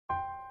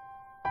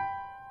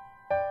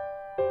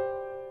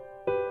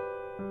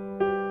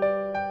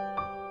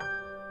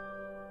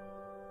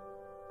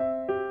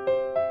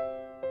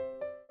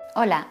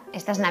Hola,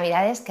 estas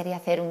navidades quería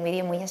hacer un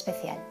vídeo muy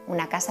especial,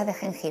 una casa de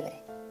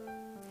jengibre.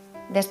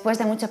 Después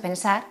de mucho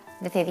pensar,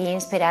 decidí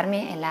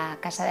inspirarme en la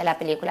casa de la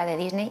película de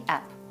Disney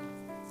Up.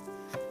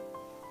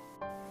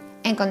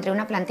 Encontré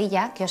una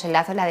plantilla que os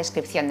enlazo en la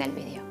descripción del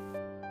vídeo.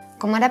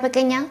 Como era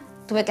pequeña,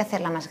 tuve que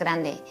hacerla más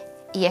grande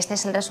y este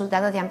es el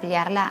resultado de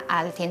ampliarla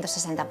al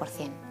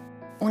 160%.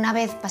 Una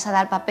vez pasada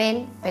al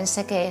papel,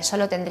 pensé que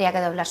solo tendría que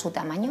doblar su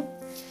tamaño.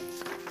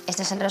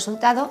 Este es el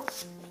resultado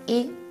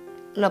y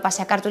lo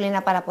pasé a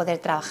cartulina para poder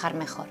trabajar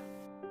mejor.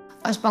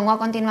 Os pongo a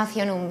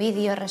continuación un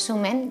vídeo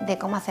resumen de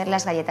cómo hacer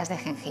las galletas de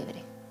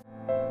jengibre.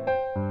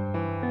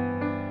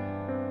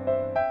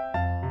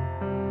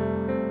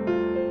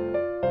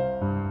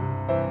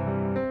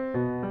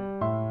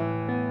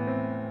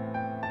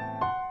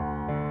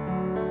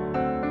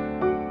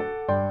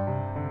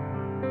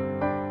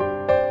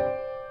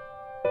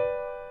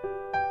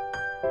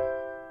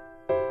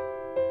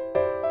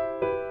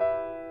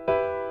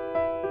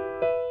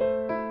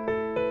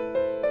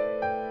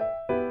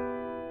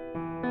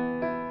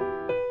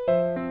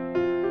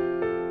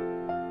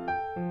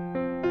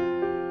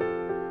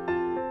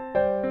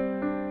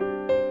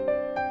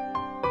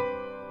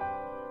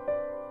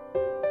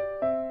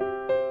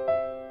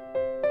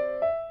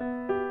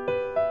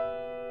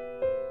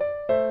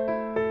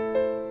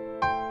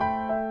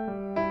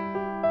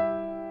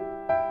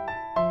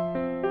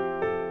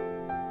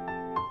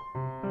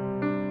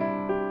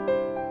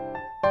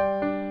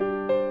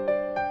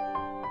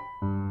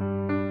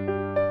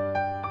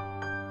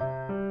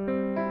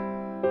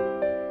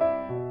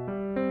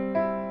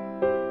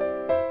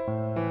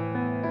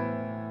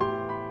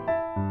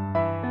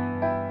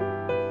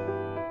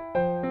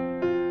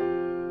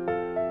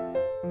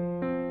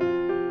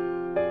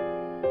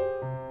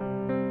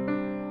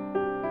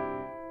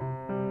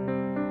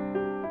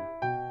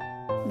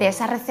 De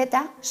esa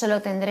receta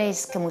solo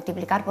tendréis que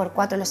multiplicar por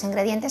 4 los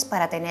ingredientes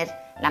para tener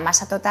la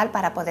masa total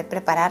para poder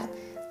preparar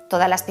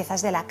todas las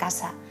piezas de la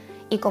casa.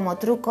 Y como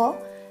truco,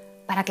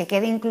 para que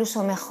quede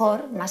incluso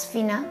mejor, más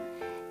fina,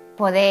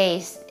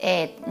 podéis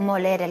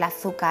moler el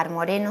azúcar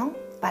moreno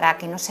para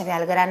que no se vea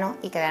el grano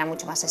y quedará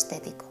mucho más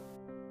estético.